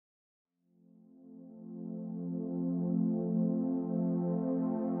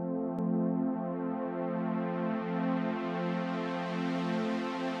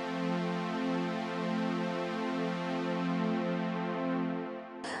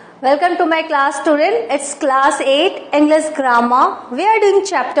Welcome to my class student. It's class 8 English grammar. We are doing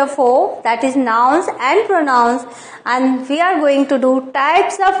chapter 4, that is nouns and pronouns, and we are going to do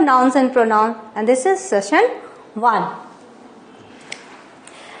types of nouns and pronouns, and this is session 1.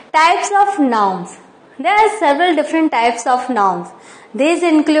 Types of nouns. There are several different types of nouns. These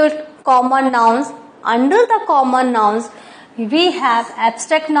include common nouns. Under the common nouns, we have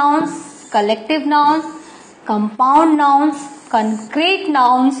abstract nouns, collective nouns, compound nouns, concrete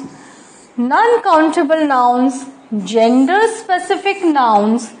nouns, non-countable nouns, gender-specific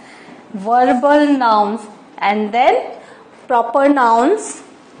nouns, verbal nouns, and then proper nouns.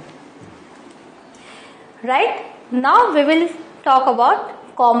 Right? Now we will talk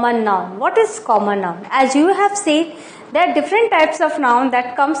about common noun. What is common noun? As you have seen, there are different types of noun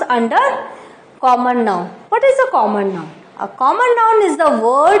that comes under common noun. What is a common noun? A common noun is the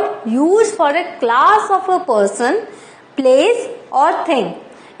word used for a class of a person, place or thing.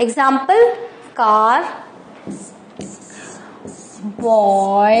 Example, car,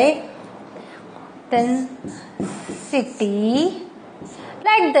 boy, then city,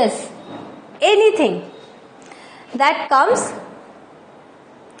 like this. Anything that comes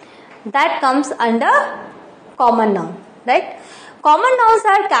under common noun, right? Common nouns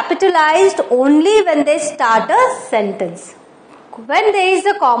are capitalized only when they start a sentence. When there is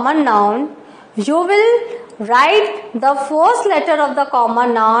a common noun, you will write the first letter of the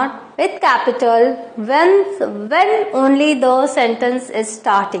common noun with capital when only the sentence is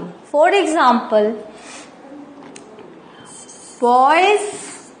starting. For example,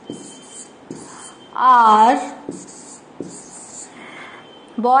 boys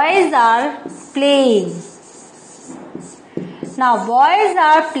are playing. Now boys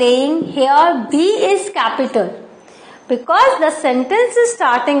are playing, here B is capital because the sentence is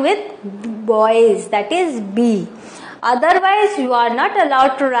starting with boys, that is B. Otherwise you are not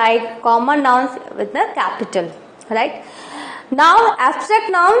allowed to write common nouns with the capital, right? Now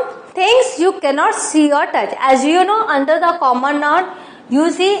abstract noun, things you cannot see or touch. As you know, under the common noun you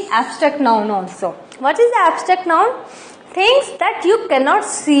see abstract noun also. What is the abstract noun? Things that you cannot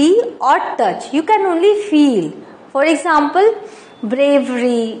see or touch, you can only feel. For example,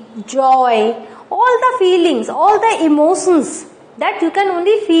 bravery, joy, all the feelings, all the emotions that you can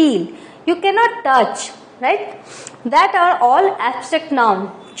only feel, you cannot touch, right? That are all abstract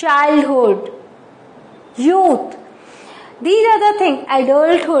nouns. Childhood, youth, these are the things,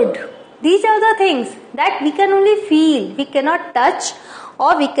 adulthood, these are the things that we can only feel, we cannot touch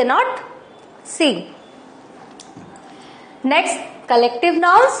or we cannot see. Next, collective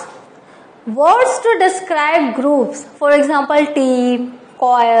nouns. Words to describe groups. For example, team,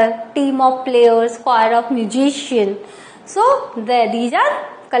 choir, team of players, choir of musicians. So, these are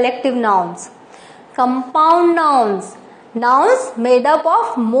collective nouns. Compound nouns. Nouns made up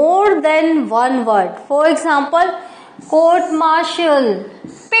of more than one word. For example, court martial,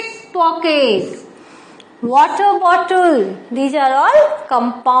 pickpocket, water bottle. These are all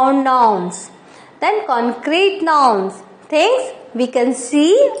compound nouns. Then concrete nouns. Things we can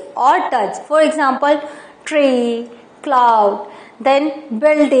see or touch. For example, tree, cloud, then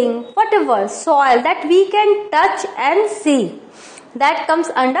building, whatever, soil that we can touch and see. That comes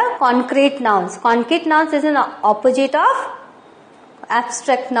under concrete nouns. Concrete nouns is an opposite of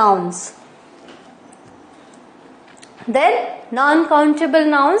abstract nouns. Then non-countable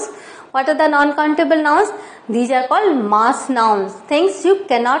nouns. What are the non-countable nouns? These are called mass nouns. Things you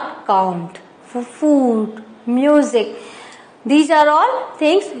cannot count. Food, music. These are all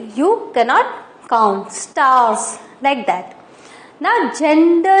things you cannot count. Stars, like that. Now,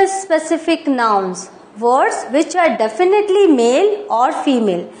 gender-specific nouns. Words which are definitely male or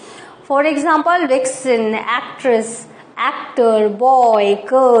female. For example, vixen, actress, actor, boy,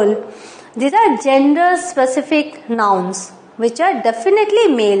 girl. These are gender-specific nouns which are definitely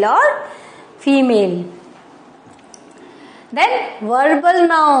male or female. Then, verbal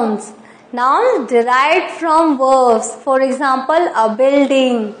nouns. Nouns derived from verbs. For example, a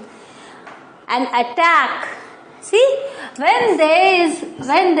building, an attack. See, when there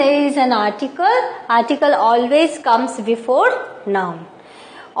is an article always comes before noun.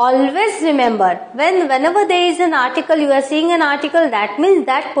 Always remember, whenever there is an article, you are seeing an article, that means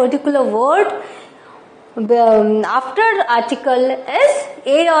that particular word after article is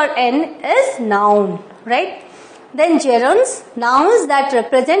A or N is noun, right? Then gerunds, nouns that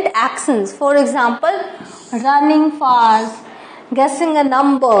represent actions. For example, running fast, guessing a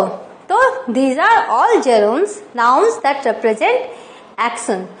number. So these are all gerunds, nouns that represent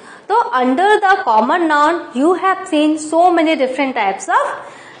action. So under the common noun, you have seen so many different types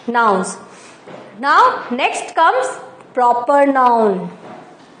of nouns. Now next comes proper noun.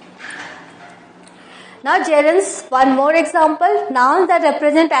 Now gerunds, one more example. Nouns that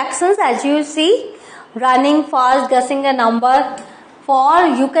represent actions, as you see, running fast, guessing a number. For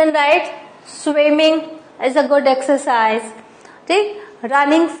you can write swimming is a good exercise. Okay?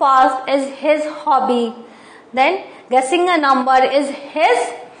 Running fast is his hobby. Then guessing a number is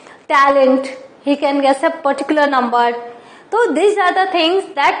his talent. He can guess a particular number. So these are the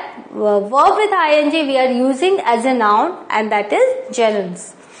things that verb with ing we are using as a noun, and that is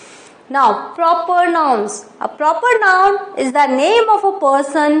gerunds. Now, proper nouns. A proper noun is the name of a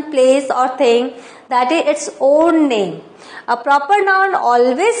person, place or thing that is its own name. A proper noun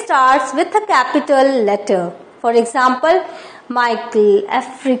always starts with a capital letter. For example, Michael,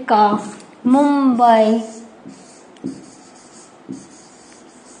 Africa, Mumbai.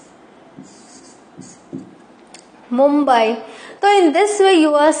 So in this way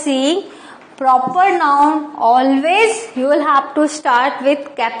you are seeing proper noun always you will have to start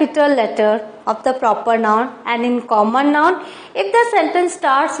with capital letter of the proper noun, and in common noun if the sentence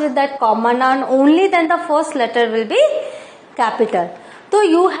starts with that common noun only, then the first letter will be capital. So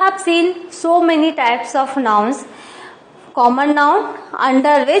you have seen so many types of nouns. Common noun,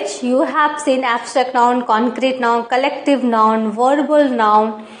 under which you have seen abstract noun, concrete noun, collective noun, verbal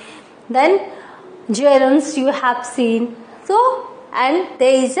noun. Then gerunds you have seen. So, and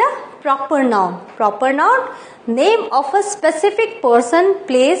there is a proper noun. Proper noun, name of a specific person,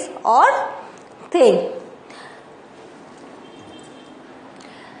 place or thing.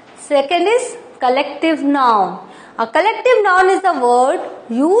 Second is collective noun. A collective noun is the word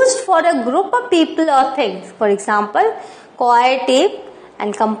used for a group of people or things. For example, coercive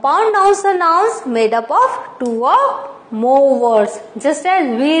and compound nouns are nouns made up of two or more words. Just as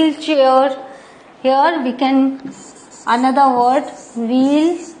wheelchair, here we can another word,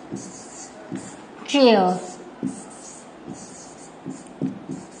 wheelchair.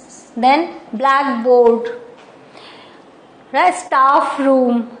 Then blackboard, right? Staff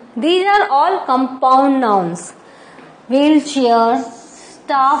room. These are all compound nouns. Wheelchair,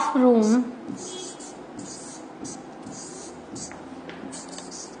 staff room.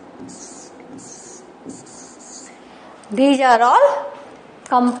 These are all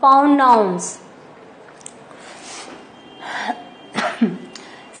compound nouns.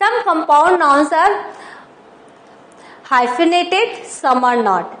 Some compound nouns are hyphenated, some are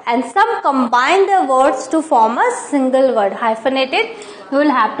not, and some combine the words to form a single word. Hyphenated, you will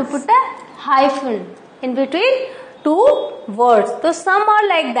have to put a hyphen in between two words. So some are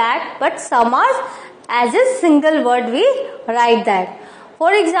like that, but some are as a single word we write that.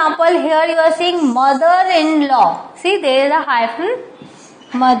 For example, here you are seeing mother-in-law. See, there is a hyphen,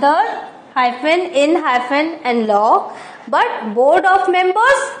 mother hyphen in hyphen and law, but board of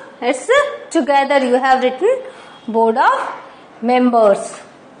members, it's together you have written board of members.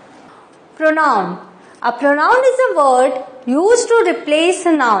 Pronoun. A pronoun is a word used to replace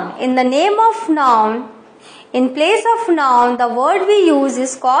a noun. In the name of noun, in place of noun, the word we use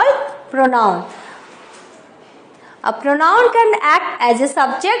is called pronoun. A pronoun can act as a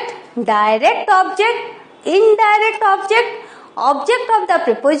subject, direct object, indirect object, object of the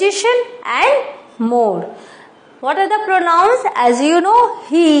preposition and more. What are the pronouns? As you know,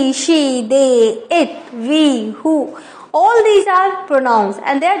 he, she, they, it, we, who. All these are pronouns,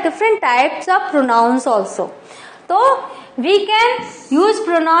 and there are different types of pronouns also. So, we can use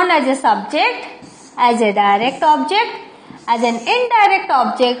pronoun as a subject, as a direct object, as an indirect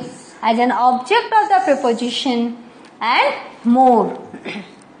object, as an object of the preposition and more.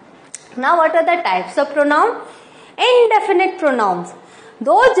 Now, what are the types of pronoun? Indefinite pronouns.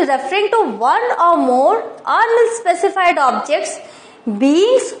 Those referring to one or more unspecified objects,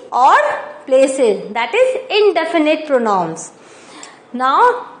 beings or places. That is indefinite pronouns.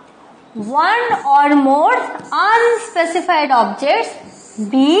 Now, one or more unspecified objects,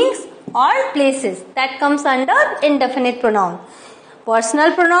 beings or places. That comes under indefinite pronoun.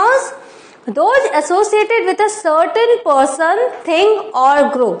 Personal pronouns. Those associated with a certain person, thing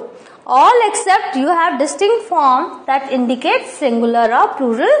or group. All except you have distinct forms that indicate singular or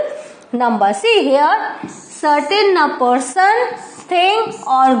plural number. See here, certain person, thing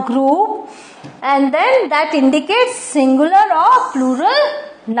or group, and then that indicates singular or plural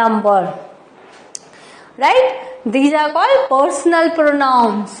number. Right? These are called personal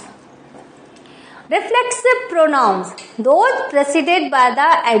pronouns. Reflexive pronouns. Those preceded by the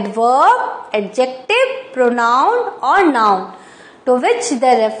adverb, adjective, pronoun or noun, to which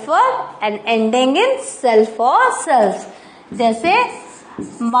they refer and ending in self or selves. जैसे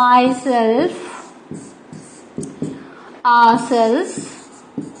myself, ourselves,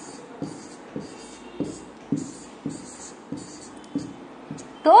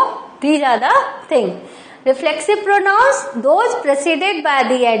 so these are the things. Reflexive pronouns, those preceded by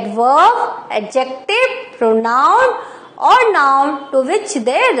the adverb, adjective, pronoun or noun to which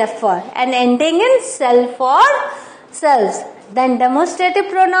they refer and ending in self or selves. Then demonstrative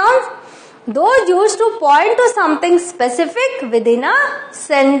pronouns, those used to point to something specific within a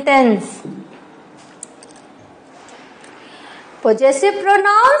sentence. Possessive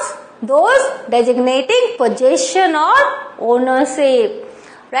pronouns, those designating possession or ownership.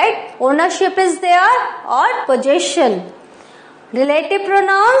 Right? Ownership is there or possession. Relative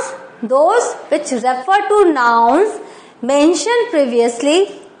pronouns, those which refer to nouns mentioned previously,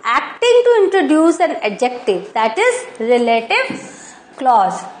 acting to introduce an adjective, that is relative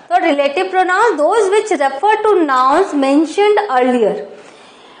clause. So relative pronouns, those which refer to nouns mentioned earlier.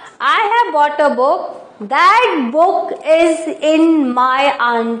 I have bought a book. That book is in my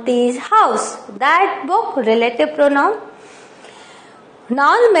auntie's house. That book, relative pronoun.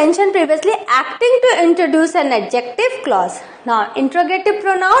 Noun mentioned previously, acting to introduce an adjective clause. Now, interrogative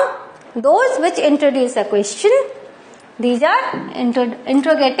pronoun, those which introduce a question. These are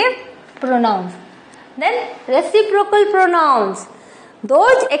interrogative pronouns. Then, reciprocal pronouns,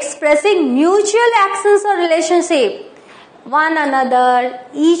 those expressing mutual actions or relationship. One another,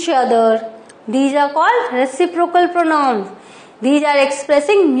 each other. These are called reciprocal pronouns. These are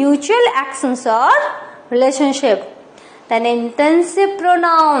expressing mutual actions or relationship. Then intensive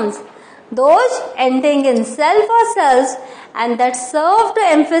pronouns, those ending in self or selves and that serve to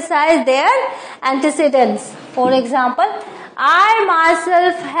emphasize their antecedents. For example, I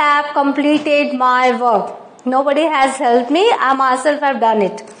myself have completed my work. Nobody has helped me, I myself have done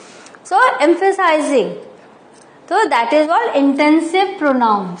it. So emphasizing. So that is called intensive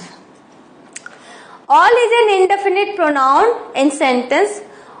pronouns. All is an indefinite pronoun in sentence.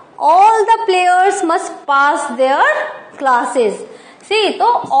 All the players must pass their classes. See, so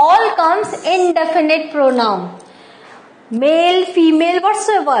all comes indefinite pronoun. Male, female,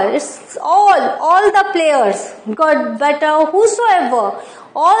 whatsoever. It's all the players. Good, better, whosoever.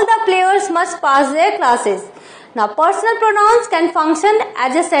 All the players must pass their classes. Now, personal pronouns can function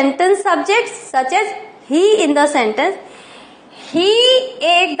as a sentence subject, such as he in the sentence. He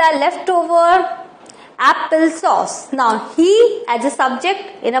ate the leftover apple sauce. Now, he as a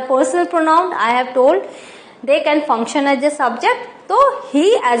subject in a personal pronoun, I have told, they can function as a subject. So,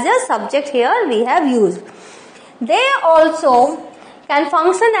 he as a subject here we have used. They also can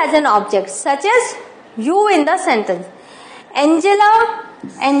function as an object, such as you in the sentence. Angela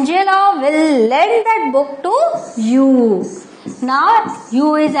will lend that book to you. Now,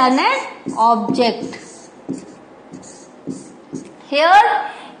 you is an object. Here,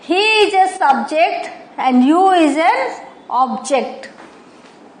 he is a subject and you is an object.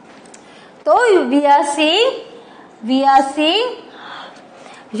 So, we are seeing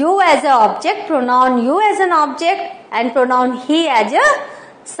you as an object, pronoun you as an object and pronoun he as a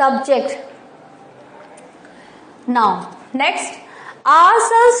subject. Now, next,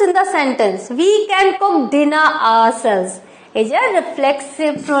 ourselves in the sentence. We can cook dinner ourselves is a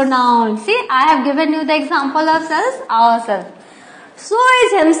reflexive pronoun. See, I have given you the example of selves, ourselves. So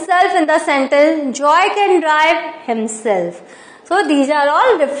is himself in the sentence. Joy can drive himself. So these are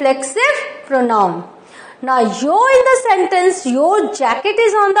all reflexive pronoun. Now, your in the sentence, your jacket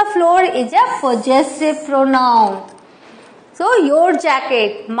is on the floor is a possessive pronoun. So, your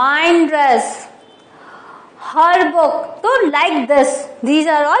jacket, mine dress, her book. So, like this, these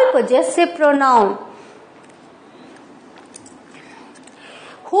are all possessive pronoun.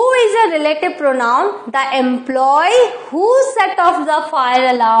 Who is a relative pronoun? The employee who set off the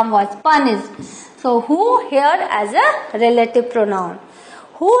fire alarm was punished. So, who here as a relative pronoun.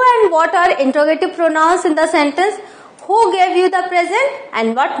 Who and what are interrogative pronouns in the sentence? Who gave you the present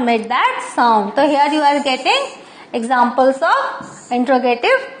and what made that sound? So, here you are getting examples of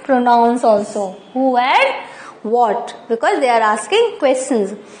interrogative pronouns also. Who and what? Because they are asking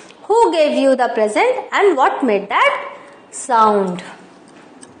questions. Who gave you the present and what made that sound?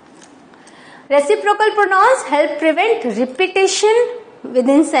 Reciprocal pronouns help prevent repetition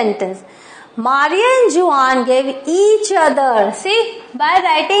within sentence. Maria and Juan gave each other. See, by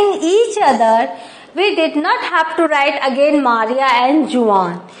writing each other, we did not have to write again Maria and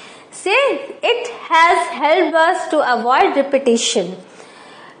Juan. See, it has helped us to avoid repetition.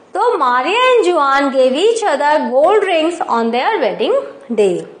 So, Maria and Juan gave each other gold rings on their wedding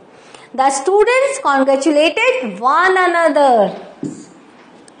day. The students congratulated one another.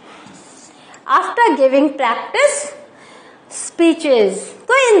 After giving practice speeches.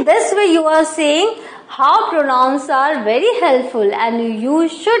 So, in this way you are seeing how pronouns are very helpful and you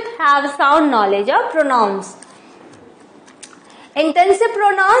should have sound knowledge of pronouns. Intensive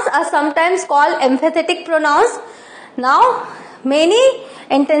pronouns are sometimes called emphatic pronouns. Now, many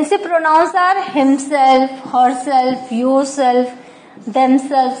intensive pronouns are himself, herself, yourself,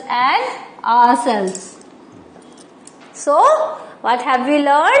 themselves and ourselves. So, what have we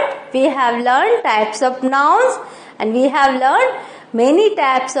learned? We have learned types of nouns and we have learned many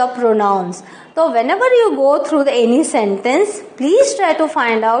types of pronouns. So, whenever you go through any sentence, please try to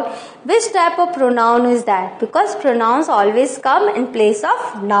find out which type of pronoun is that, because pronouns always come in place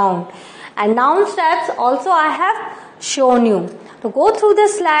of noun. And noun types also I have shown you. To go through the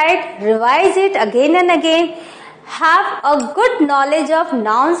slide, revise it again and again, have a good knowledge of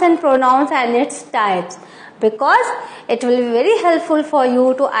nouns and pronouns and its types, because it will be very helpful for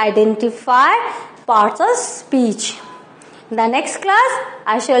you to identify parts of speech. In the next class,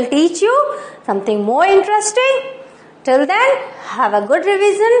 I shall teach you something more interesting. Till then, have a good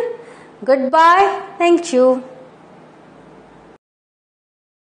revision. Goodbye. Thank you.